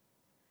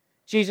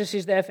 Jesus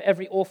is there for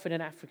every orphan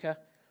in Africa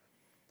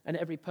and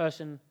every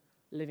person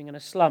living in a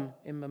slum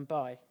in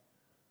Mumbai.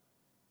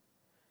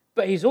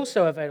 But he's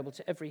also available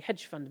to every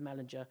hedge fund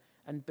manager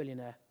and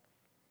billionaire.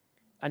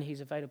 And he's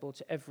available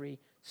to every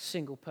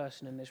single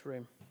person in this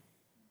room.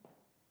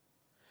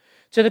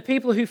 To the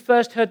people who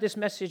first heard this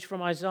message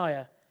from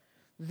Isaiah,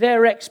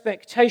 their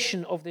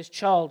expectation of this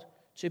child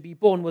to be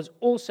born was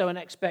also an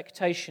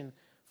expectation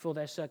for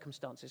their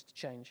circumstances to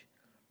change.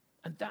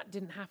 And that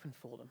didn't happen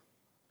for them.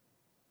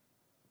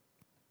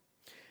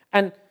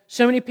 And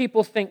so many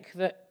people think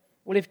that,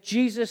 well, if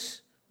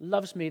Jesus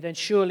loves me, then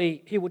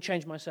surely he will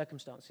change my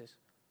circumstances.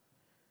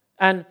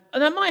 And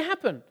that might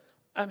happen,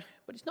 but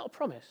it's not a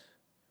promise.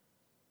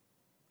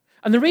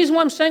 And the reason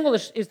why I'm saying all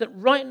this is that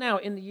right now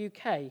in the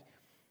UK,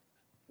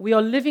 we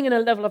are living in a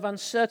level of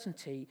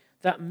uncertainty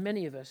that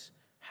many of us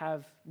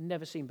have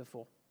never seen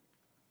before.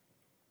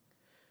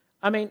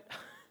 I mean,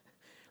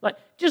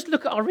 just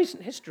look at our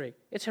recent history.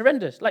 It's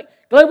horrendous.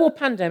 Global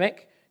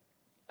pandemic,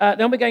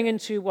 then we're going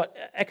into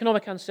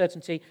economic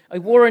uncertainty,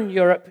 a war in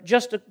Europe,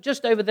 just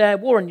over there,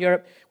 war in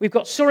Europe. We've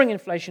got soaring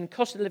inflation,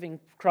 cost of living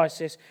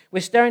crisis.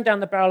 We're staring down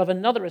the barrel of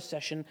another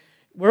recession.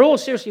 We're all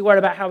seriously worried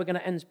about how we're going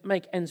to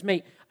make ends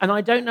meet. And I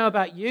don't know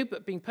about you,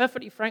 but being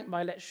perfectly frank, my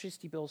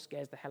electricity bill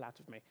scares the hell out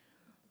of me.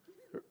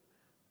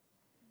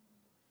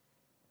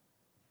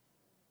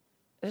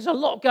 There's a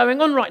lot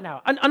going on right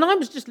now. And I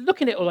was just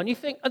looking at it all, and you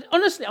think,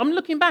 honestly, I'm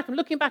looking back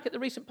at the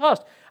recent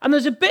past, and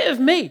there's a bit of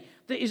me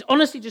that is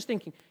honestly just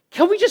thinking,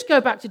 can we just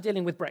go back to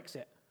dealing with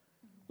Brexit?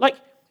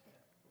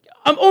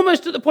 I'm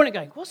almost at the point of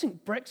going,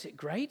 wasn't Brexit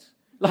great?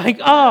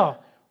 Brexit. Oh,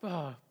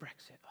 I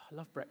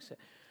love Brexit.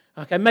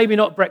 Okay, maybe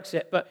not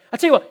Brexit, but I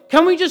tell you what,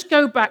 can we just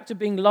go back to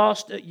being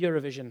last at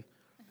Eurovision?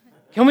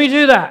 Can we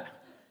do that?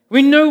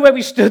 We know where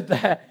we stood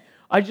there.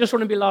 I just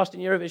want to be last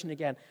in Eurovision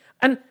again.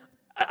 And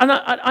And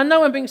I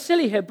know I'm being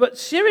silly here, but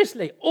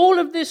seriously, all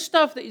of this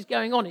stuff that is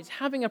going on, it's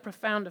having a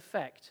profound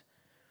effect.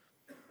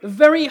 The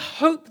very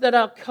hope that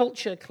our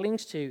culture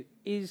clings to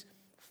is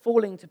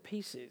falling to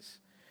pieces.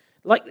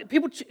 Like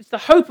people, it's the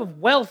hope of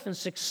wealth and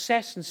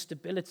success and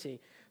stability,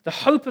 the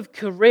hope of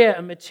career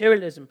and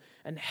materialism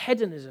and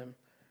hedonism.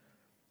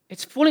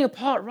 It's falling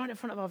apart right in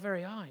front of our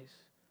very eyes.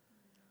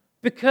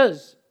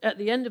 Because at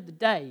the end of the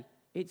day,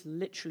 it's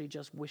literally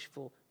just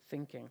wishful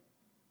thinking.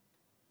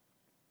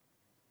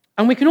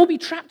 And we can all be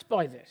trapped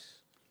by this.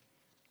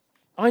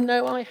 I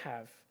know I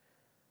have.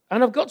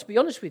 And I've got to be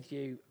honest with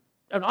you,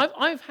 and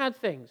I've had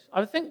things,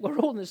 I think we're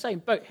all in the same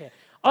boat here.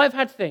 I've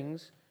had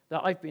things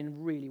that I've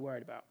been really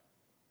worried about.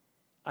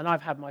 And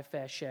I've had my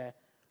fair share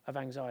of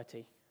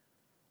anxiety.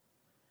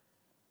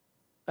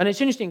 And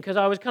it's interesting because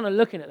I was kind of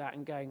looking at that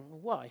and going, well,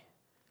 why?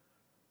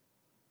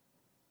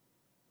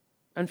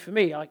 And for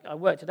me, I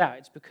worked it out.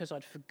 It's because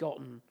I'd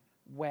forgotten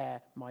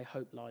where my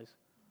hope lies.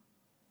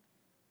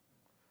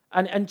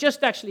 And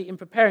just actually in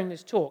preparing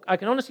this talk, I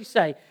can honestly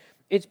say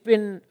it's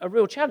been a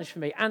real challenge for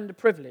me and a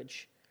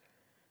privilege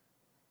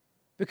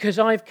because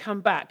I've come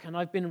back and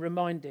I've been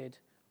reminded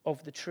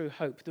of the true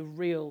hope, the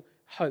real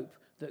hope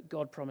that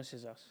God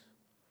promises us.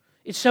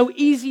 It's so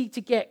easy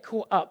to get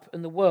caught up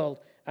in the world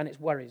and its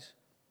worries.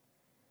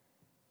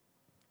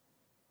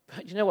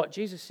 But you know what?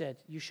 Jesus said,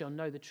 you shall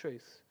know the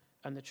truth,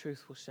 and the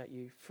truth will set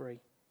you free.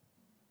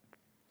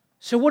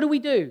 So what do we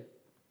do?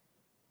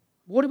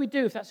 What do we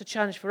do if that's a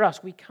challenge for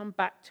us? We come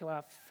back to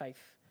our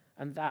faith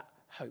and that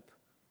hope.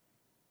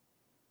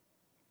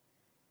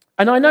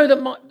 And I know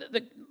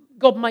that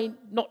God may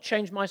not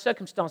change my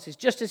circumstances,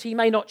 just as he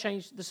may not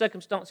change the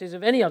circumstances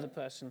of any other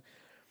person.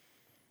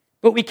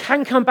 But we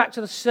can come back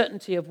to the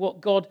certainty of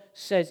what God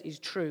says is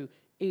true,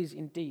 is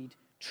indeed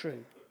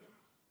true.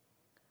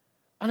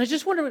 And I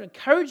just want to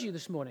encourage you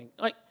this morning.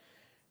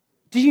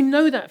 Do you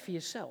know that for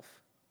yourself?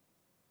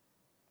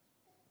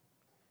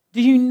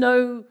 Do you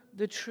know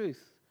the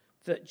truth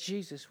that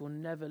Jesus will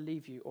never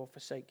leave you or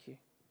forsake you?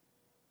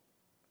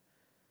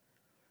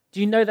 Do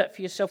you know that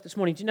for yourself this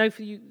morning? Do you know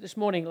for you this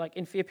morning, like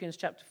in Philippians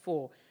chapter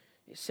 4,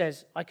 it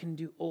says, I can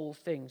do all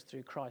things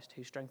through Christ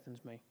who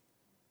strengthens me.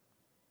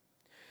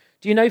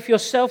 Do you know for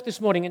yourself this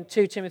morning in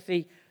 2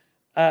 Timothy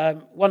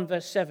 1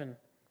 verse 7,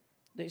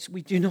 that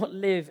we do not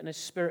live in a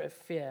spirit of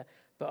fear,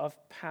 but of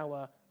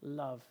power,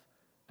 love,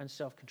 and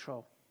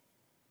self-control?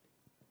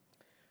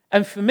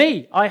 And for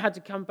me, I had to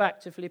come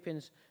back to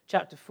Philippians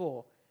chapter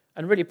 4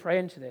 and really pray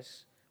into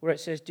this, where it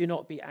says, do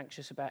not be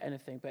anxious about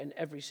anything, but in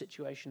every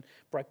situation,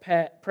 by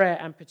prayer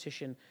and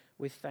petition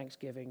with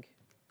thanksgiving.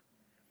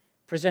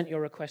 Present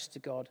your requests to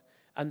God,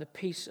 and the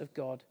peace of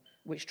God,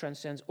 which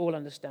transcends all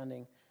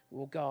understanding,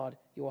 will guard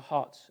your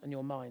hearts and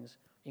your minds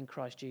in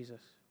Christ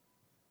Jesus.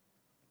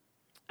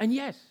 And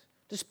yes,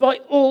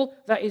 despite all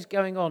that is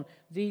going on,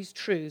 these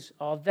truths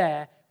are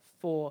there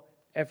for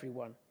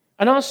everyone.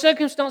 And our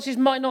circumstances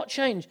might not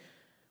change.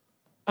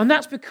 And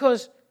that's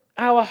because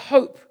our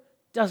hope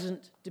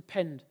doesn't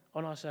depend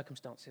on our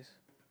circumstances.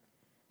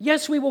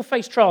 Yes, we will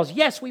face trials.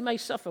 Yes, we may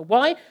suffer.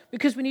 Why?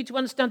 Because we need to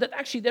understand that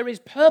actually there is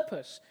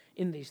purpose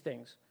in these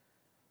things.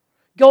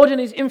 God in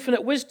his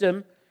infinite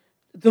wisdom,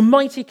 the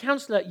mighty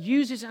counselor,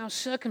 uses our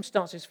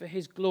circumstances for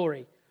his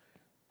glory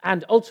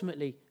and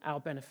ultimately our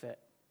benefit.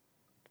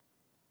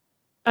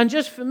 And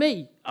just for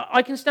me,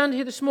 I can stand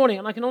here this morning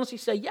and I can honestly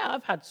say, yeah,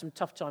 I've had some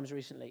tough times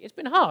recently. It's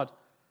been hard.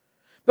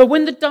 But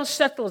when the dust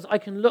settles, I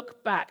can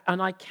look back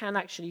and I can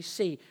actually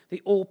see the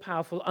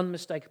all-powerful,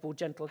 unmistakable,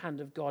 gentle hand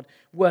of God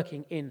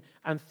working in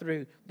and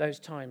through those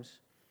times.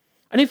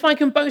 And if I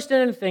can boast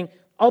in anything,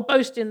 I'll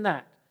boast in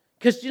that.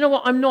 Because you know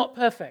what? I'm not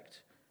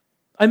perfect.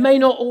 I may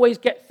not always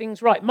get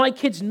things right. My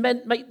kids,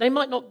 they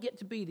might not get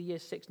to be the year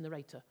 6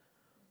 narrator.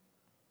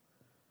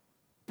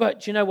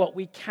 But you know what?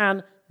 We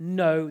can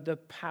know the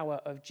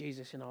power of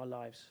Jesus in our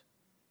lives.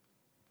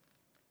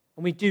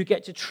 And we do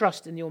get to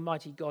trust in the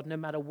Almighty God no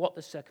matter what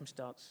the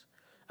circumstance.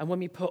 And when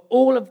we put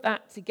all of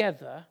that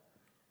together,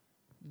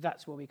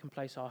 that's where we can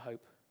place our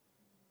hope.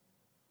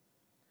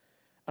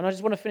 And I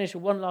just want to finish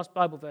with one last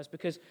Bible verse,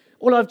 because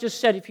all I've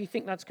just said, if you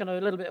think that's kind of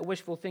a little bit of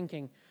wishful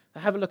thinking,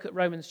 have a look at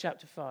Romans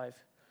chapter 5.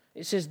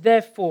 It says,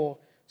 therefore,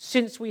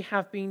 since we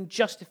have been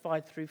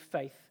justified through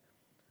faith,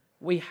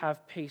 we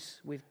have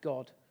peace with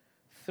God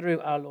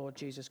through our Lord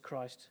Jesus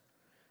Christ,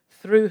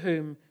 through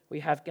whom we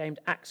have gained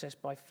access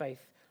by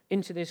faith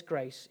into this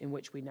grace in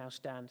which we now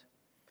stand.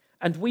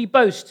 And we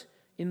boast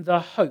in the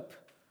hope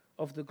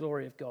of the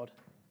glory of God.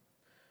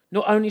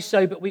 Not only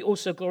so, but we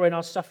also glory in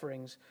our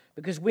sufferings,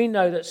 because we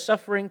know that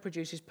suffering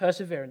produces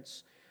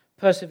perseverance,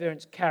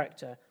 perseverance,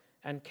 character,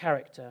 and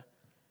character,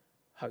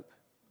 hope.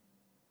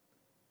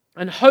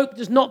 And hope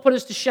does not put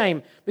us to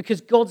shame,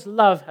 because God's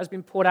love has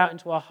been poured out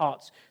into our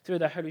hearts through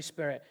the Holy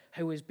Spirit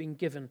who has been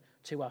given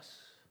to us.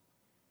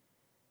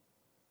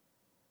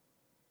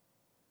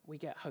 We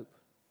get hope.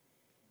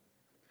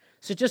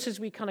 So just as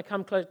we kind of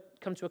come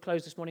to a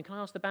close this morning, can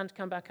I ask the band to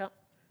come back up?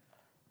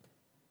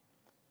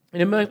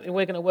 In a moment,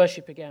 we're going to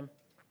worship again.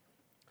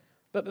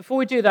 But before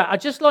we do that,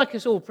 I'd just like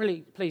us all,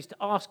 please, to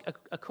ask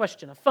a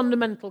question, a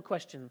fundamental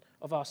question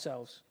of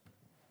ourselves.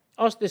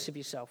 Ask this of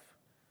yourself.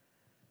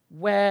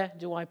 Where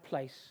do I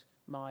place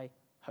my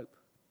hope?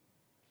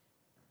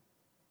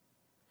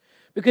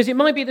 Because it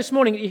might be this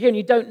morning that you're here and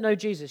you don't know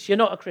Jesus. You're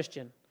not a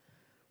Christian.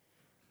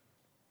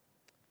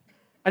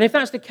 And if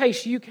that's the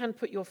case, you can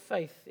put your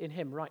faith in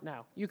him right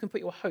now. You can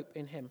put your hope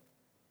in him.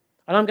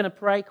 And I'm going to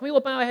pray. Can we all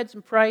bow our heads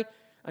and pray?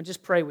 And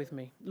just pray with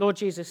me. Lord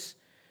Jesus,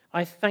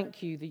 I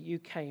thank you that you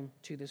came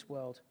to this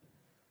world.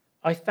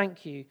 I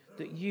thank you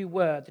that you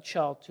were the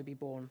child to be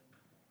born.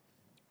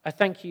 I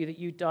thank you that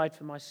you died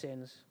for my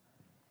sins.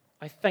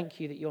 I thank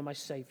you that you're my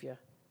Saviour.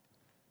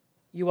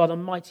 You are the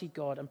mighty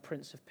God and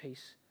Prince of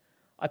Peace.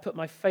 I put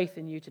my faith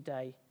in you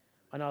today,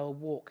 and I will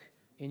walk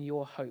in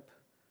your hope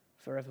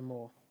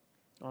forevermore.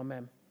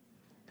 Amen.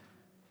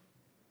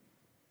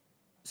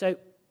 So,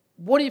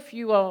 what if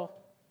you are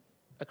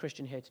a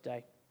Christian here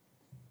today?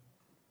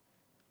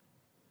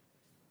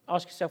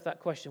 Ask yourself that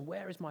question.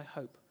 Where is my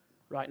hope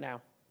right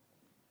now?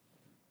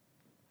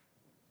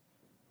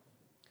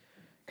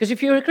 Because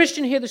if you're a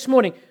Christian here this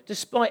morning,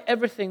 despite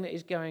everything that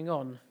is going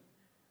on,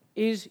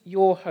 is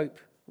your hope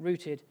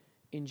rooted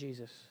in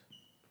Jesus?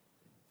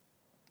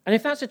 And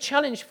if that's a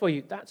challenge for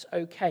you, that's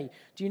okay.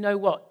 Do you know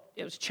what?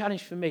 It was a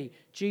challenge for me.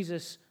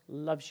 Jesus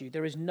loves you.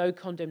 There is no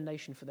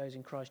condemnation for those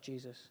in Christ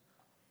Jesus.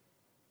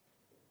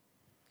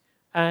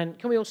 And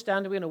can we all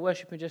stand? We're going to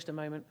worship in just a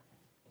moment.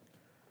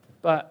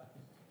 But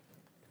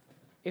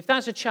if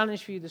that's a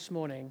challenge for you this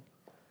morning,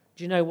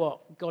 do you know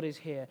what? God is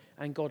here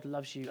and God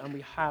loves you and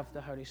we have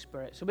the Holy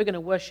Spirit. So we're going to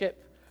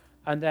worship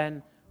and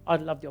then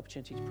I'd love the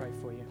opportunity to pray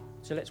for you.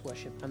 So let's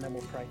worship and then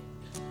we'll pray.